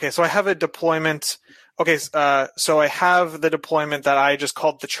have a deployment. Okay. So I have the deployment that I just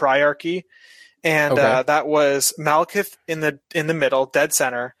called the Triarchy, and that was Malekith in the middle, dead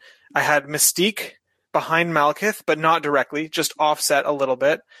center. I had Mystique behind Malekith, but not directly, just offset a little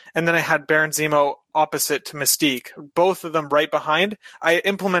bit. And then I had Baron Zemo opposite to Mystique, both of them right behind. I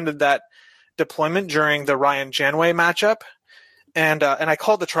implemented that deployment during the Ryan Janeway matchup. and I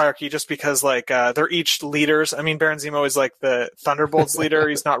called the Triarchy just because like they're each leaders. I mean, Baron Zemo is like the Thunderbolts leader.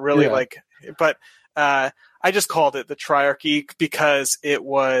 He's not really Yeah. like, but I just called it the Triarchy because it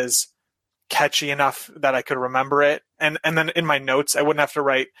was catchy enough that I could remember it. And then in my notes, I wouldn't have to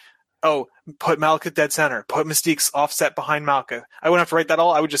write, oh, put Malekith dead center, put Mystique's offset behind Malekith. I wouldn't have to write that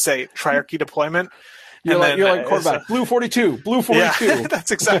all. I would just say Triarchy deployment. You're like quarterback. Blue 42. Blue 42. Yeah,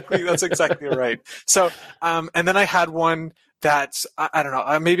 that's exactly right. So, and then I had one that's, I don't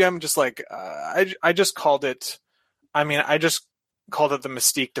know, maybe I'm just like, I just called it, I just called it the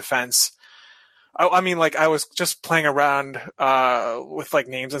Mystique defense. I mean, like I was just playing around with like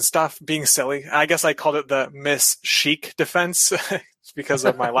names and stuff, being silly. I guess I called it the Miss Chic defense because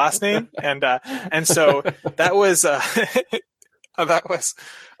of my last name, and so that was that was.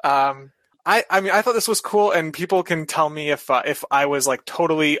 I mean, I thought this was cool, and people can tell me if I was like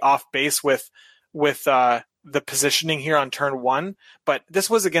totally off base with the positioning here on turn 1. But this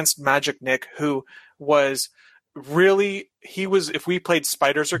was against Magic Nick, who was really if we played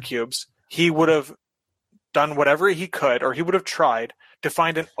spiders or cubes, he would have done whatever he could, or he would have tried to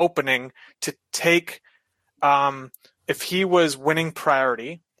find an opening to take. If he was winning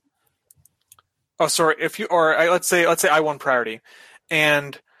priority. Oh, sorry. Let's say I won priority,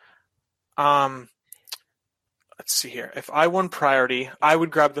 and let's see here. If I won priority, I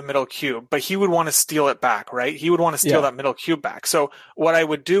would grab the middle cube, but he would want to steal it back, right? He would want to steal that middle cube back. So what I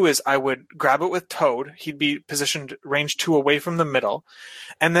would do is I would grab it with Toad. He'd be positioned range 2 away from the middle.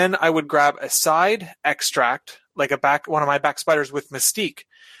 And then I would grab a side extract, like one of my back spiders with Mystique.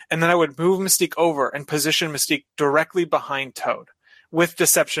 And then I would move Mystique over and position Mystique directly behind Toad with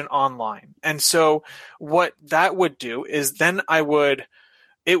Deception online. And so what that would do is then that's the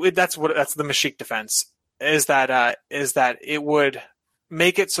Mystique defense. Is that it would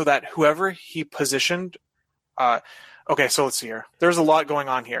make it so that whoever he positioned. Okay, so let's see here. There's a lot going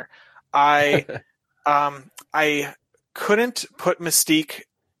on here. I couldn't put Mystique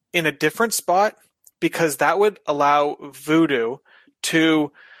in a different spot because that would allow Voodoo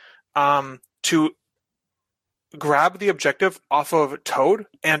to grab the objective off of Toad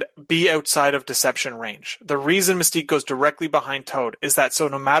and be outside of Deception range. The reason Mystique goes directly behind Toad is that so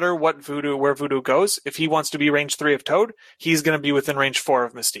no matter where Voodoo goes, if he wants to be range 3 of Toad, he's going to be within range 4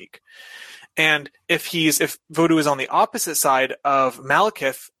 of Mystique. And if Voodoo is on the opposite side of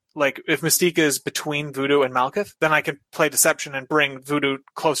Malekith, like if Mystique is between Voodoo and Malekith, then I can play Deception and bring Voodoo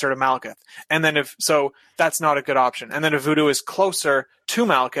closer to Malekith. And then that's not a good option. And then if Voodoo is closer to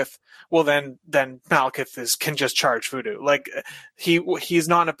Malekith, well then Malekith can just charge Voodoo. Like he's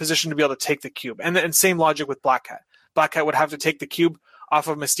not in a position to be able to take the cube. And same logic with Black Cat. Black Cat would have to take the cube off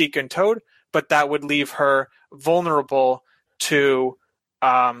of Mystique and Toad, but that would leave her vulnerable to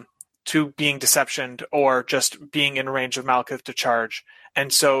being deceptioned or just being in range of Malekith to charge.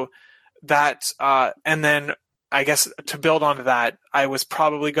 And so that, and then I guess to build onto that, I was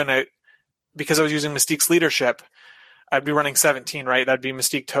probably going to, because I was using Mystique's leadership, I'd be running 17, right? That'd be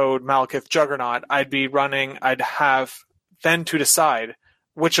Mystique, Toad, Malekith, Juggernaut. I'd have then to decide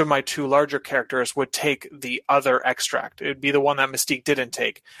which of my 2 larger characters would take the other extract. It would be the one that Mystique didn't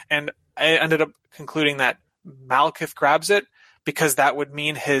take. And I ended up concluding that Malekith grabs it because that would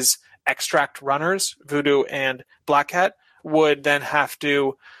mean his extract runners, Voodoo and Black Cat, would then have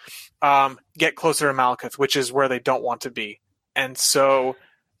to get closer to Malekith, which is where they don't want to be. And so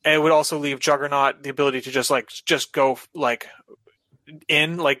it would also leave Juggernaut the ability to just go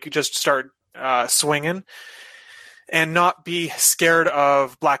just start swinging and not be scared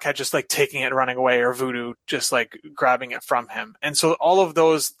of Black Cat just like taking it and running away, or Voodoo just like grabbing it from him. And so all of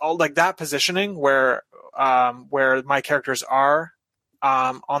those, that positioning where my characters are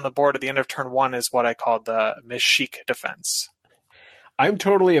on the board at the end of turn 1 is what I call the Mystique defense. I'm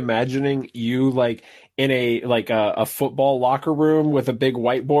totally imagining you like in a football locker room with a big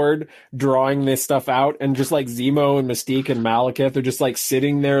whiteboard drawing this stuff out, and just like Zemo and Mystique and Malekith are just like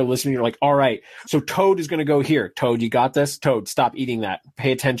sitting there listening. You're like, all right, so Toad is going to go here. Toad, you got this? Toad, stop eating that.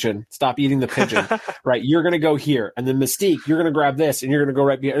 Pay attention. Stop eating the pigeon. Right. You're going to go here. And then Mystique, you're going to grab this and you're going to go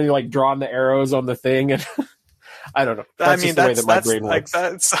right behind, and you're like drawing the arrows on the thing. And I don't know. That's the way that my brain works.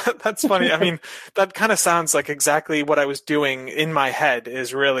 That's funny. I mean, that kind of sounds like exactly what I was doing in my head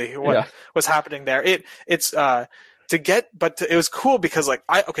is really what was happening there. It was cool because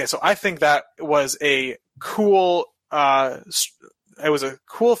so I think that was a cool, it was a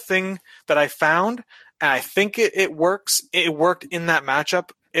cool thing that I found, and I think it works. It worked in that matchup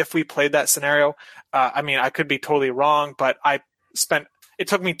if we played that scenario. I mean, I could be totally wrong, but it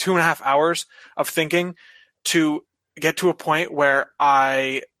took me 2.5 hours of thinking to get to a point where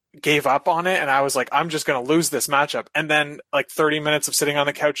I gave up on it, and I was like, I'm just going to lose this matchup. And then like 30 minutes of sitting on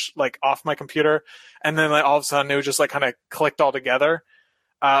the couch, like off my computer, and then like all of a sudden it was just like kind of clicked all together.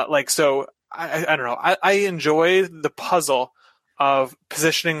 So I don't know. I enjoy the puzzle of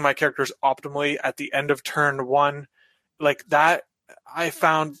positioning my characters optimally at the end of turn one. Like that, I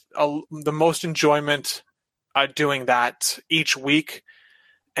found the most enjoyment doing that each week.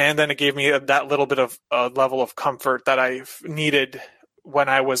 And then it gave me that little bit of a level of comfort that I needed when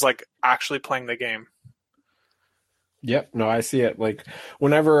I was like actually playing the game. Yep. No, I see it. Like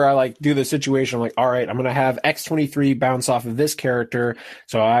whenever I like do the situation, I'm like, all right, I'm going to have X-23 bounce off of this character.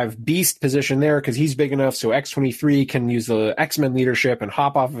 So I have Beast positioned there because he's big enough. So X-23 can use the X-Men leadership and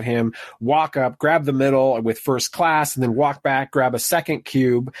hop off of him, walk up, grab the middle with first class, and then walk back, grab a second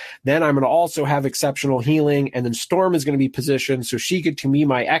cube. Then I'm going to also have exceptional healing. And then Storm is going to be positioned so she could to me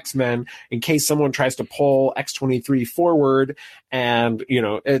my X-Men in case someone tries to pull X-23 forward. And,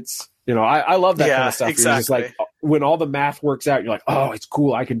 I love that kind of stuff. Exactly. It's just like when all the math works out, you're like, oh, it's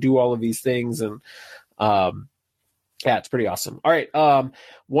cool. I could do all of these things. And it's pretty awesome. All right.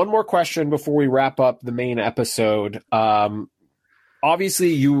 One more question before we wrap up the main episode.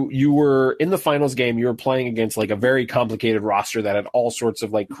 Obviously you were in the finals game. You were playing against like a very complicated roster that had all sorts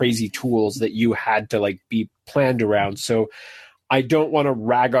of like crazy tools that you had to like be planned around. So I don't want to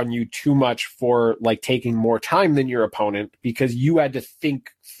rag on you too much for like taking more time than your opponent because you had to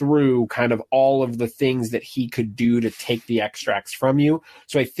think through kind of all of the things that he could do to take the extracts from you.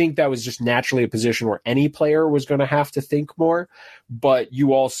 So I think that was just naturally a position where any player was going to have to think more, but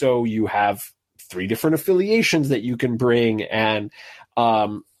you have 3 different affiliations that you can bring. And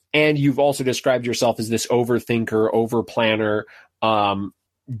you've also described yourself as this overthinker, over planner.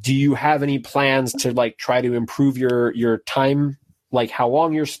 Do you have any plans to like try to improve your time, like how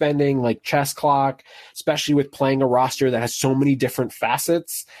long you're spending, like chess clock, especially with playing a roster that has so many different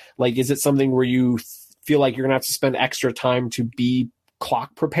facets? Like, is it something where you feel like you're gonna have to spend extra time to be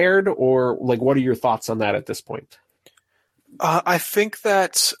clock prepared, or like what are your thoughts on that at this point? I think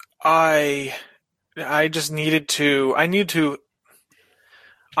that I just need to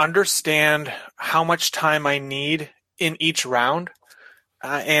understand how much time I need in each round.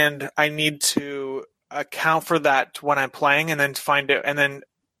 And I need to account for that when I'm playing, and then find it. And then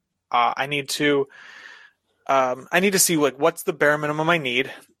I need to see like what's the bare minimum I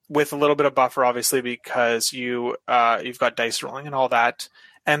need with a little bit of buffer, obviously, because you've got dice rolling and all that.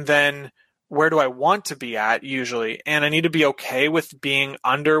 And then where do I want to be at usually? And I need to be okay with being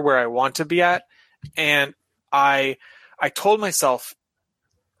under where I want to be at. And I told myself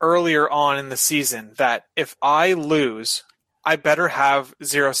earlier on in the season that if I lose, I better have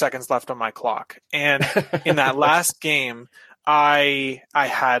 0 seconds left on my clock. And in that last game, I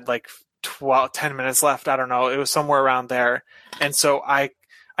had like 10 minutes left. I don't know. It was somewhere around there. And so I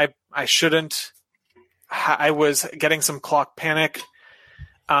shouldn't, I was getting some clock panic.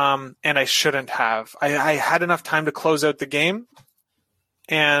 And I shouldn't have. I had enough time to close out the game,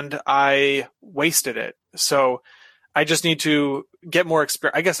 and I wasted it. So I just need to get more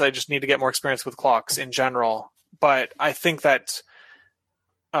experience. I guess I just need to get more experience with clocks in general. But I think that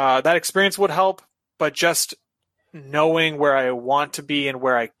that experience would help. But just knowing where I want to be and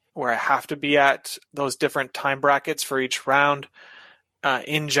where I have to be at those different time brackets for each round,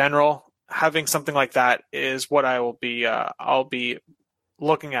 in general, having something like that is what I'll be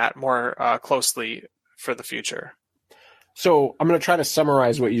looking at more closely for the future. So I'm going to try to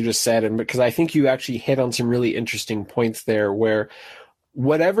summarize what you just said, and because I think you actually hit on some really interesting points there, where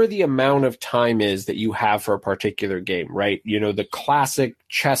whatever the amount of time is that you have for a particular game, right? The classic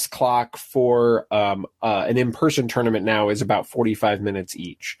chess clock for an in-person tournament now is about 45 minutes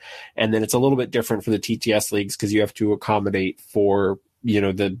each. And then it's a little bit different for the TTS leagues because you have to accommodate for,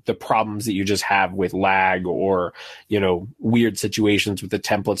 the problems that you just have with lag or, weird situations with the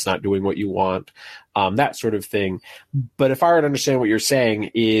templates not doing what you want, that sort of thing. But if I were to understand what you're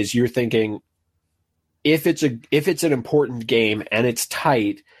saying is you're thinking, if it's an important game and it's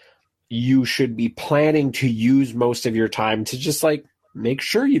tight, you should be planning to use most of your time to just like make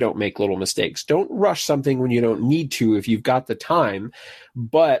sure you don't make little mistakes. Don't rush something when you don't need to if you've got the time,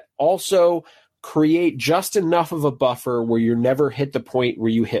 but also create just enough of a buffer where you never hit the point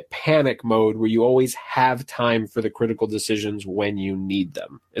where you hit panic mode, where you always have time for the critical decisions when you need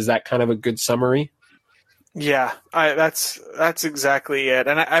them. Is that kind of a good summary? Yeah, that's exactly it.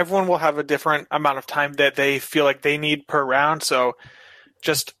 And everyone will have a different amount of time that they feel like they need per round. So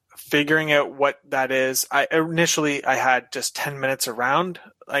just figuring out what that is. Initially I had just 10 minutes a round.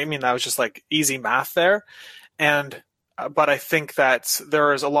 I mean, that was just like easy math there. But I think that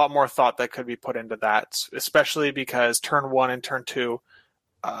there is a lot more thought that could be put into that, especially because turn 1 and turn 2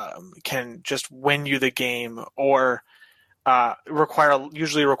 can just win you the game, or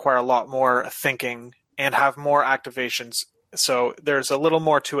usually require a lot more thinking and have more activations. So there's a little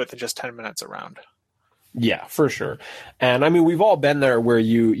more to it than just 10 minutes around. Yeah, for sure. And I mean, we've all been there where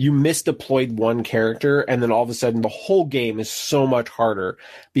you misdeployed one character and then all of a sudden the whole game is so much harder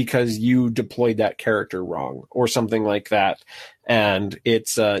because you deployed that character wrong or something like that. And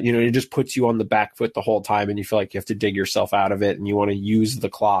it's, it just puts you on the back foot the whole time and you feel like you have to dig yourself out of it and you want to use the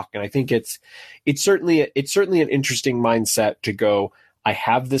clock. And I think it's certainly an interesting mindset to go, I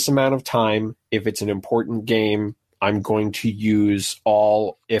have this amount of time. If it's an important game, I'm going to use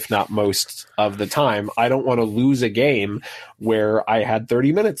all, if not most, of the time. I don't want to lose a game where I had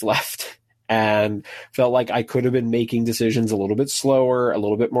 30 minutes left and felt like I could have been making decisions a little bit slower, a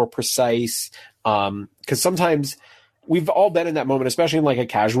little bit more precise. Because sometimes we've all been in that moment, especially in like a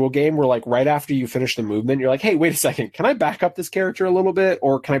casual game where like right after you finish the movement, you're like, hey, wait a second, can I back up this character a little bit?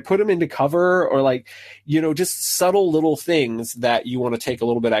 Or can I put him into cover? Or like, just subtle little things that you want to take a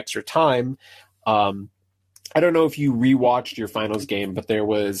little bit extra time. I don't know if you rewatched your finals game, but there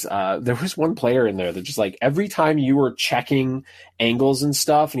was one player in there that just like every time you were checking angles and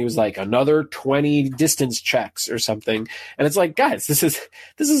stuff, and he was like another 20 distance checks or something, and it's like, guys, this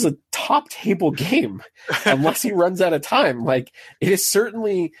is a top table game unless he runs out of time. Like it is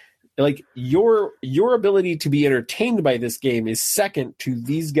certainly like your ability to be entertained by this game is second to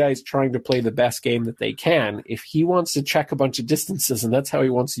these guys trying to play the best game that they can. If he wants to check a bunch of distances and that's how he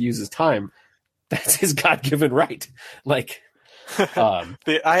wants to use his time, that's his God-given right. Like,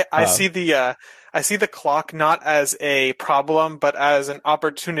 I see the clock not as a problem, but as an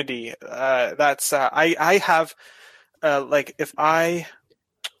opportunity. I have if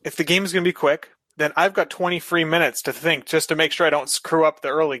the game is going to be quick, then I've got 20 free minutes to think just to make sure I don't screw up the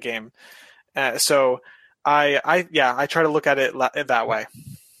early game. So I try to look at it that way.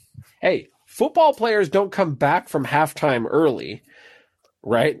 Hey, football players don't come back from halftime early,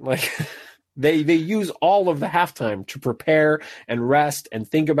 right? Like. They use all of the halftime to prepare and rest and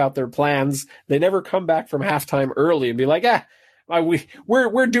think about their plans. They never come back from halftime early and be like,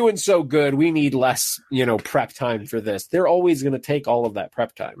 we're doing so good. We need less, prep time for this. They're always going to take all of that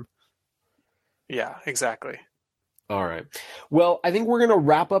prep time. Yeah, exactly. All right. Well, I think we're going to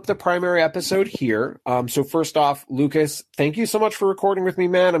wrap up the primary episode here. So first off, Lucas, thank you so much for recording with me,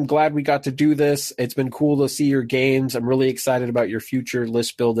 man. I'm glad we got to do this. It's been cool to see your games. I'm really excited about your future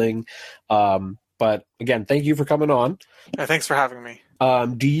list building. But again, thank you for coming on. Thanks for having me.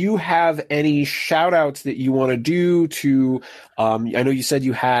 Do you have any shout outs that you want to do to, I know you said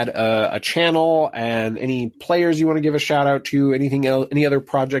you had a channel, and any players you want to give a shout out to, anything else, any other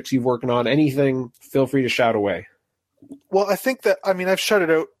projects you've working on, anything, feel free to shout away. Well, I think that, I've shouted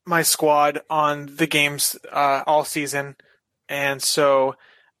out my squad on the games all season. And so,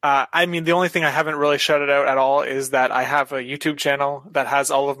 the only thing I haven't really shouted out at all is that I have a YouTube channel that has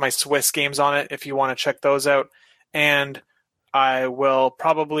all of my Swiss games on it, if you want to check those out. And I will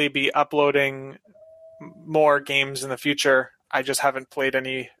probably be uploading more games in the future. I just haven't played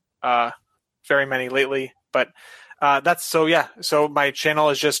any, very many lately. But so my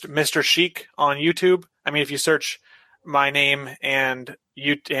channel is just Mr. Sheik on YouTube. If you search my name and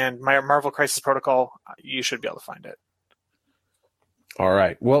my Marvel Crisis Protocol, you should be able to find it. All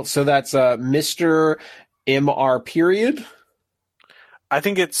right. Well, so that's Mr. MR period. I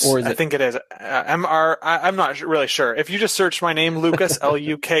think it is MR. I'm not really sure. If you just search my name, Lucas,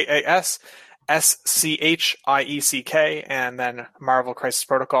 Lukas Schieck, and then Marvel Crisis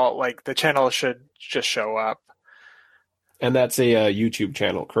Protocol, like the channel should just show up. And that's a YouTube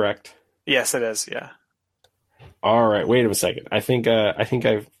channel, correct? Yes, it is. Yeah. All right, wait a second. I think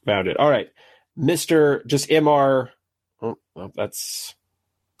I've found it. All right, Mr. just MR. Oh, that's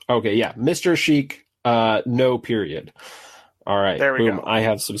okay. Yeah, Mr. Sheik. No period. All right. There we go. I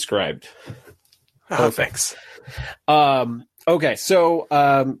have subscribed. Oh, thanks. Okay, so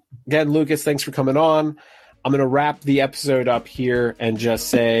again, Lucas, thanks for coming on. I'm gonna wrap the episode up here and just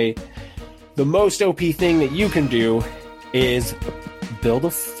say the most OP thing that you can do is build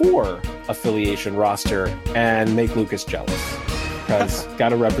a 4 affiliation roster and make Lucas jealous, because got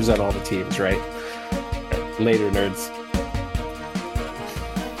to represent all the teams, right? Later, nerds.